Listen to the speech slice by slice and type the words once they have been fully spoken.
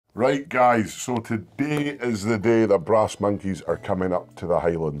Right guys, so today is the day that Brass Monkeys are coming up to the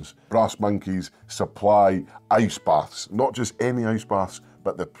Highlands. Brass Monkeys supply ice baths, not just any ice baths,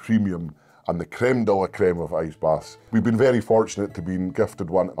 but the premium and the creme de la creme of ice baths. We've been very fortunate to be gifted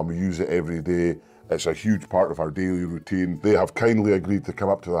one and we use it every day. It's a huge part of our daily routine. They have kindly agreed to come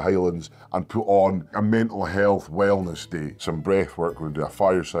up to the Highlands and put on a mental health wellness day. Some breath work, we're going to do a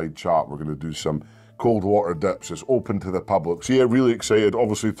fireside chat, we're going to do some cold water dips. It's open to the public. So yeah, really excited.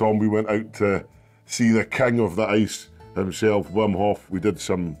 Obviously, Tom, we went out to see the king of the ice himself, Wim Hof. We did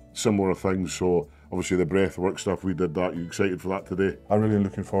some similar things, so obviously the breathwork stuff, we did that. You excited for that today? I'm really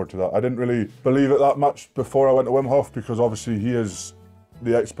looking forward to that. I didn't really believe it that much before I went to Wim Hof because obviously he is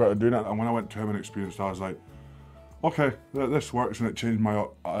the expert at doing it, and when I went to him and experienced that, I was like, okay, this works, and it changed my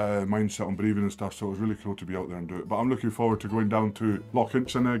mindset on breathing and stuff, so it was really cool to be out there and do it. But I'm looking forward to going down to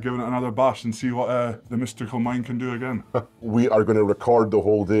Lockhinch and giving it another bash and see what the mystical mind can do again. We are going to record the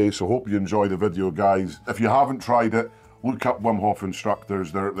whole day, so hope you enjoy the video, guys. If you haven't tried it, look up Wim Hof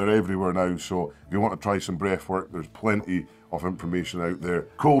instructors. They're everywhere now, so if you want to try some breath work, there's plenty of information out there.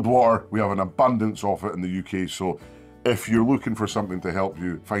 Cold water, we have an abundance of it in the UK, so if you're looking for something to help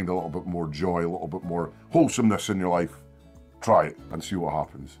you find a little bit more joy, a little bit more wholesomeness in your life, try it and see what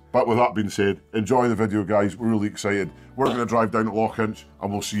happens. But with that being said, enjoy the video, guys. We're really excited. We're going to drive down to Lockhinch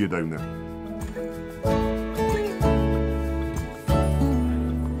and we'll see you down there.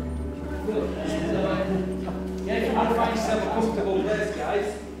 Yeah, if you want to find yourself a comfortable place,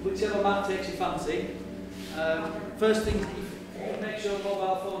 guys, whichever mat takes your fancy. First thing, make sure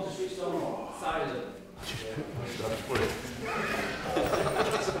mobile phones are switched on silent.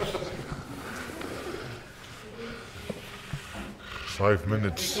 5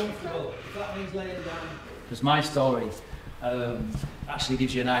 minutes. That means laying down. Because my story actually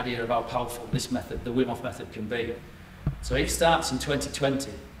gives you an idea of how powerful this method, the Wim Hof method, can be. So it starts in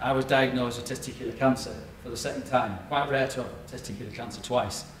 2020. I was diagnosed with testicular cancer for the second time. Quite rare to have testicular cancer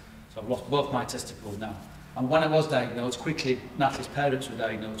twice. So I've lost both my testicles now. And when I was diagnosed, quickly Natalie's parents were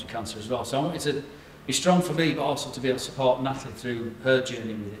diagnosed with cancer as well. So I wanted to be strong for me, but also to be able to support Natalie through her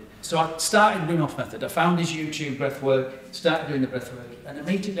journey with it. So I started Wim Hof method. I found his YouTube breathwork, started doing the breathwork, and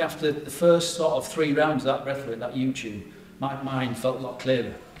immediately after the first sort of 3 rounds of that breathwork, that YouTube, my mind felt a lot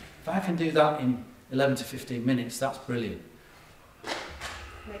clearer. If I can do that in 11 to 15 minutes, that's brilliant.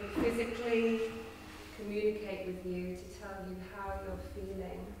 Maybe physically communicate with you to tell you how you're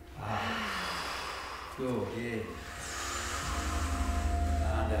feeling. Good, yeah.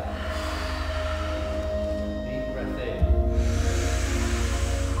 And deep breath in.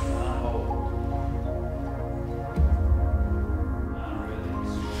 And hold. And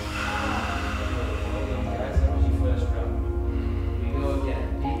release. Hold on, guys. That was your first round. We go again.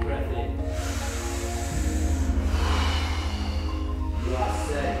 Deep breath in. You are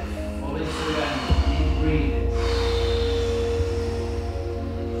safe. Fully surrender. Deep breathing.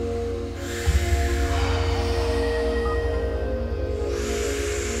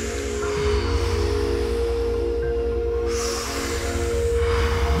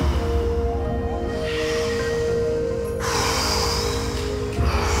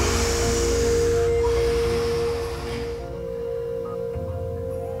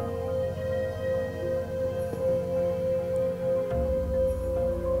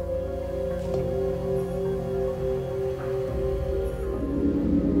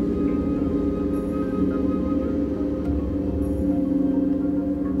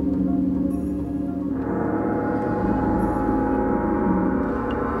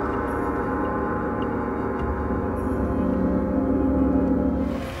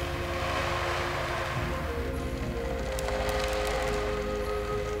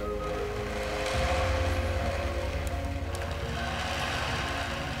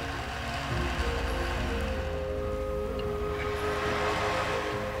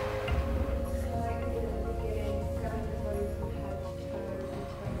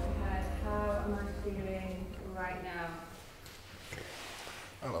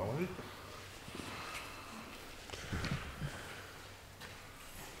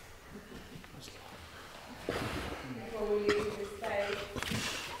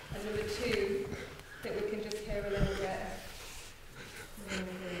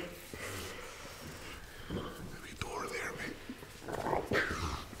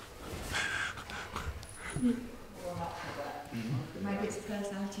 Maybe it's a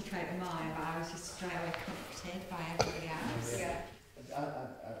personality trait of mine, but I was just straight away comforted by everybody else. Yeah. I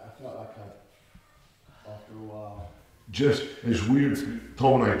felt like after a while. Just, it's weird.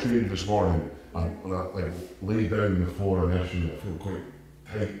 Tom and I trained this morning, and when I lay down on the floor on inertia, I feel quite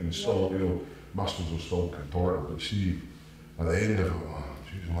tight and still, muscles are still contorted, but see, at the end of it, oh,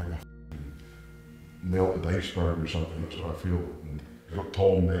 geez, like a melted iceberg or something, that's what I feel. And I've got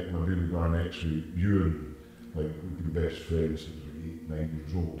Tom next, my baby guy next to you, and like, we've been best friends since we were 8, 9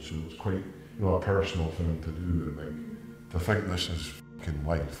 years old, so it's quite, a personal thing to do, and like, to think this is fucking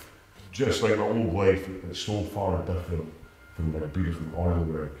life. Just like my old life, it's so far different from like being from oil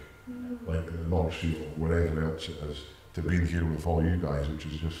rig, like the North Sea or wherever else it is, to being here with all you guys, which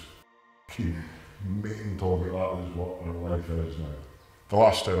is just fucking mental that that is what our life is now. The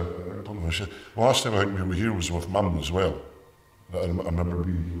last time, I don't know if I said, the last time I think we were here was with Mum as well. I remember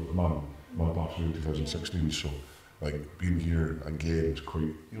being here with Mum. Mum passed away in 2016, so like being here again is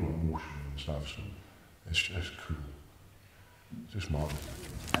quite, emotional and stuff, so it's just cool. It's just marvelous.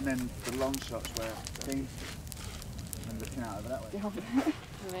 And then the long shots where Dean and looking out over that way.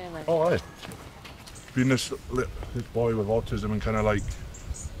 Really? Oh, aye. Being this boy with autism and kind of like,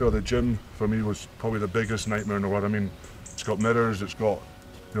 the gym for me was probably the biggest nightmare in the world. I mean, it's got mirrors, it's got,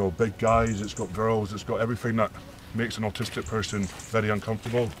 big guys, it's got girls, it's got everything that makes an autistic person very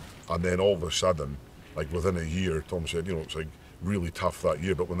uncomfortable. And then all of a sudden, like within a year, Tom said, it's like really tough that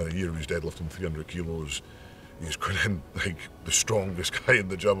year, but within a year he was deadlifting 300 kilos. He's going in like the strongest guy in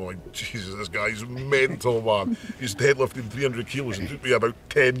the gym. I'm like, Jesus, this guy's mental, man. He's deadlifting 300 kilos. It took me about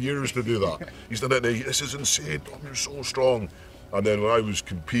 10 years to do that. He's done it now. This is insane, Tom, you're so strong. And then when I was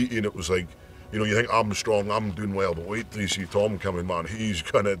competing, it was like, you think I'm strong, I'm doing well, but wait till you see Tom coming, man. He's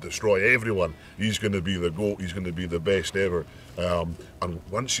going to destroy everyone. He's going to be the GOAT. He's going to be the best ever. And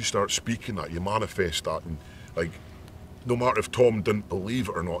once you start speaking that, you manifest that, and like, no matter if Tom didn't believe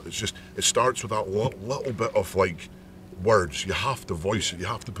it or not, it's just, it starts with that little bit of like words. You have to voice it, you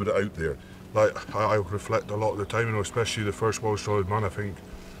have to put it out there. Like, I reflect a lot of the time, especially the first World Solid Man. I think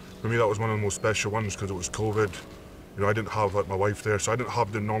for me that was one of the most special ones because it was COVID. I didn't have like my wife there, so I didn't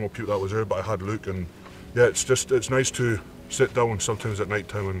have the normal people that was there, but I had Luke, and yeah, it's nice to sit down sometimes at night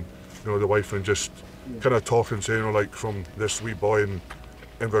time and the wife and just kind of talk and say, like from this wee boy in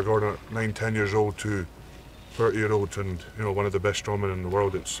Invergordon at 9, 10 years old to 30-year-old and one of the best strongmen in the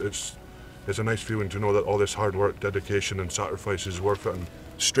world. It's a nice feeling to know that all this hard work, dedication and sacrifice is worth it. And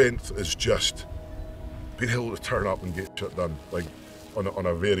strength is just being able to turn up and get shit done, like on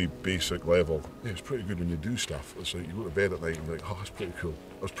a very basic level. Yeah, it's pretty good when you do stuff. It's like you go to bed at night and you're like, oh, that's pretty cool.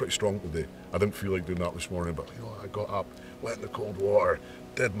 I was pretty strong today. I didn't feel like doing that this morning, but I got up, went in the cold water,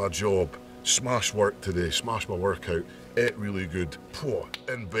 did my job, smashed work today, smashed my workout, ate really good,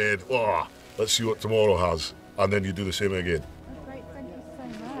 in bed, let's see what tomorrow has. And then you do the same again. That's great, thank you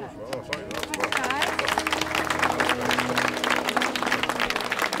so much. Oh, thank you.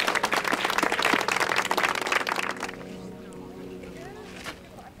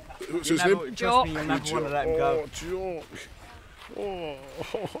 What's his name? Trust me, you'll never want to let him go. Jock. Oh.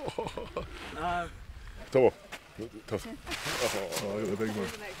 No. Tough. Oh, look at the big one.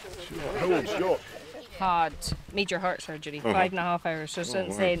 How old's Jock? Had major heart surgery, 5.5 hours, so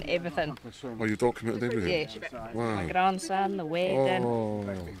since then everything. Oh, your dog committed everything? Yeah. Wow. My grandson, the wedding,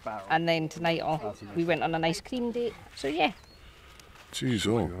 and then tonight we went on an ice cream date, so yeah. Jeez,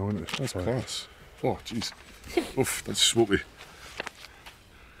 that's class. Oh, jeez. Oof, that's smoky.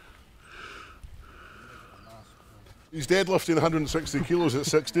 He's deadlifting 160 kilos at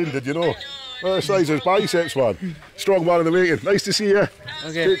 16, did you know? Well, the size of his biceps, man. Strong man in the making. Nice to see you.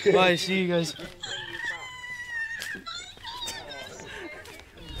 Okay, bye, see you guys.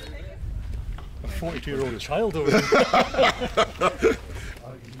 a 42-year-old child over there.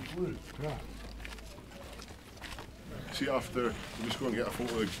 See after, we'll just go and get a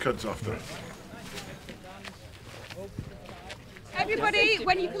photo of the kids after. Everybody,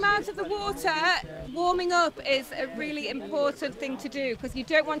 when you come out of the water, warming up is a really important thing to do because you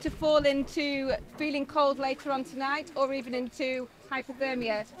don't want to fall into feeling cold later on tonight or even into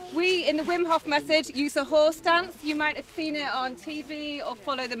hypothermia. We, in the Wim Hof method, use a horse dance. You might have seen it on TV or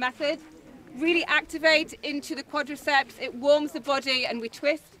follow the method. Really activate into the quadriceps. It warms the body and we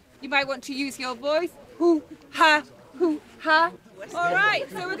twist. You might want to use your voice. Hoo, ha, hoo, ha. All right,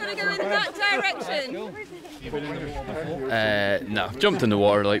 so we're going to go in that direction. No, jumped in the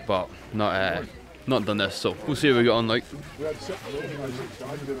water like, but not done this. So we'll see how we get on like.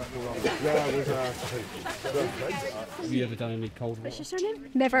 Have you ever done any cold water? What's your surname?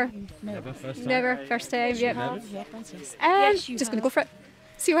 Never. Never, first time? Never. First time, yep. Just gonna go for it.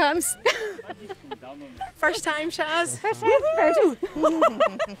 See what happens. First time, Shaz. First time.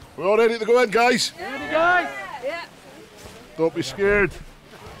 We're all ready to go in, guys? Ready, guys? Yeah. Don't be scared.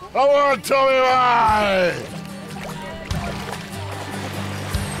 Come on, Tommy, man!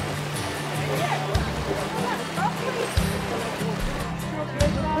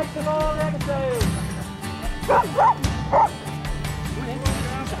 Come on,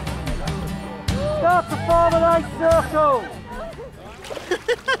 Start to form a nice circle.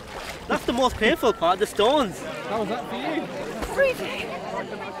 That's the most painful part, the stones. How was that for you? Freezing.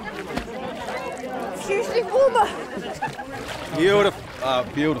 It's usually warmer. Beautiful.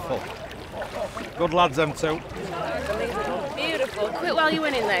 Beautiful. Good lads, them two. Beautiful. Quit while you're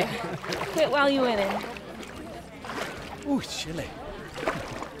winning, though. Quit while you're winning. Ooh, it's chilly.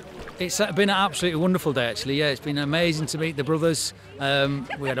 It's been an absolutely wonderful day, actually. Yeah, it's been amazing to meet the brothers.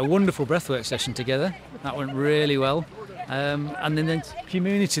 We had a wonderful breathwork session together. That went really well. And then the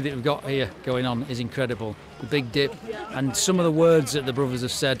community that we've got here going on is incredible. The Big Dip, and some of the words that the brothers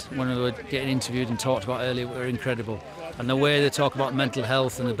have said when we were getting interviewed and talked about earlier were incredible. And the way they talk about mental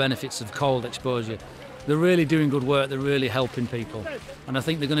health and the benefits of cold exposure, they're really doing good work. They're really helping people, and I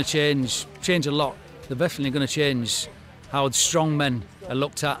think they're going to change a lot. They're definitely going to change how strong men are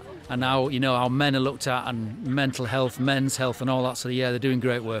looked at, and how how men are looked at, and mental health, men's health, and all that. So yeah, they're doing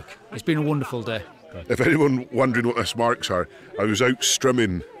great work. It's been a wonderful day. If anyone wondering what this marks are, I was out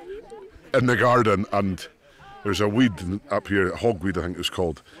strimming in the garden, and there's a weed up here, hogweed I think it's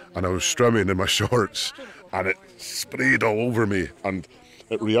called, and I was strimming in my shorts, and it sprayed all over me, and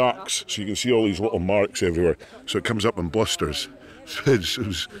it reacts, so you can see all these little marks everywhere, so it comes up in blisters.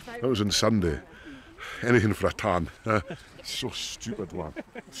 That was on Sunday. Anything for a tan. So stupid, man.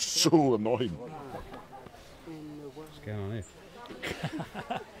 So annoying. What's going on here?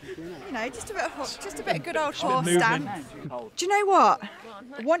 You know, just a bit of good old horse stance. Do you know what?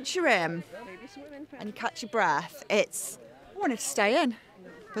 Once you're in and you catch your breath, I wanted to stay in.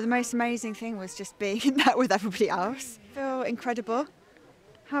 But the most amazing thing was just being in there with everybody else. I feel incredible.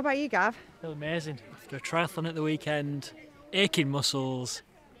 How about you, Gav? I feel amazing. After a triathlon at the weekend, aching muscles,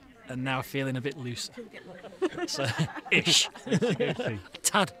 and now feeling a bit looser. So, ish. A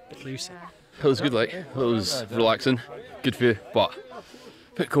tad bit looser. It was good, like, it was relaxing, good for you, but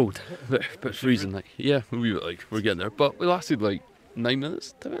a bit cold, a bit freezing, like, yeah, we're getting there, but we lasted like 9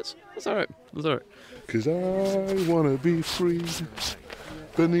 minutes, 10 minutes, that's alright, that's alright. 'Cause I wanna be free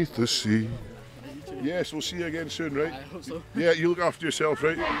beneath the sea. Yes, we'll see you again soon, right? I hope so. Yeah, you look after yourself,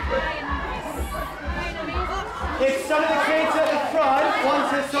 right? If some of the kids at the front want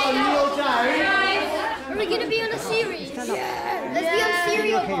to sort of kneel down. Are we going to be on a series? Yeah. Let's be on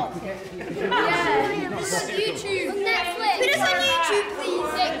Serial Pop. Yeah. On YouTube. On Netflix. Put us on YouTube, please.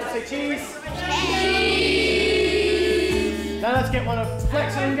 Say cheese. Now let's get one of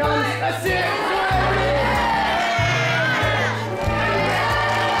flexing and guns. That's it.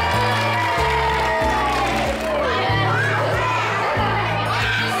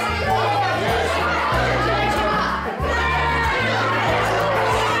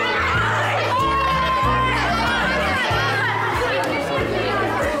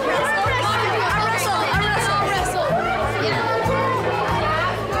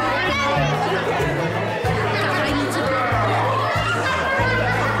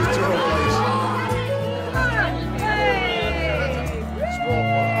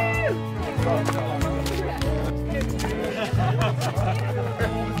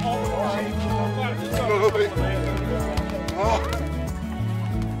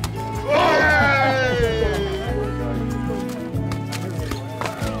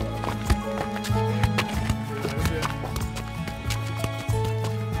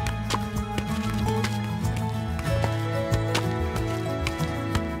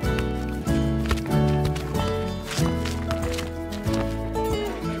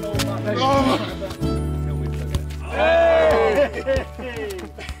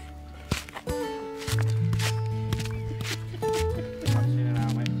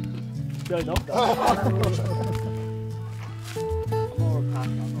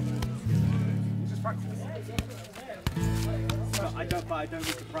 I don't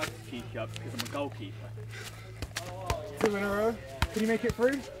get to practice keep up because I'm a goalkeeper. 2 in a row. Can you make it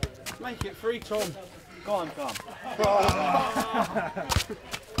 3? Make it 3, Tom. Go on, Tom.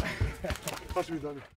 Has to be done.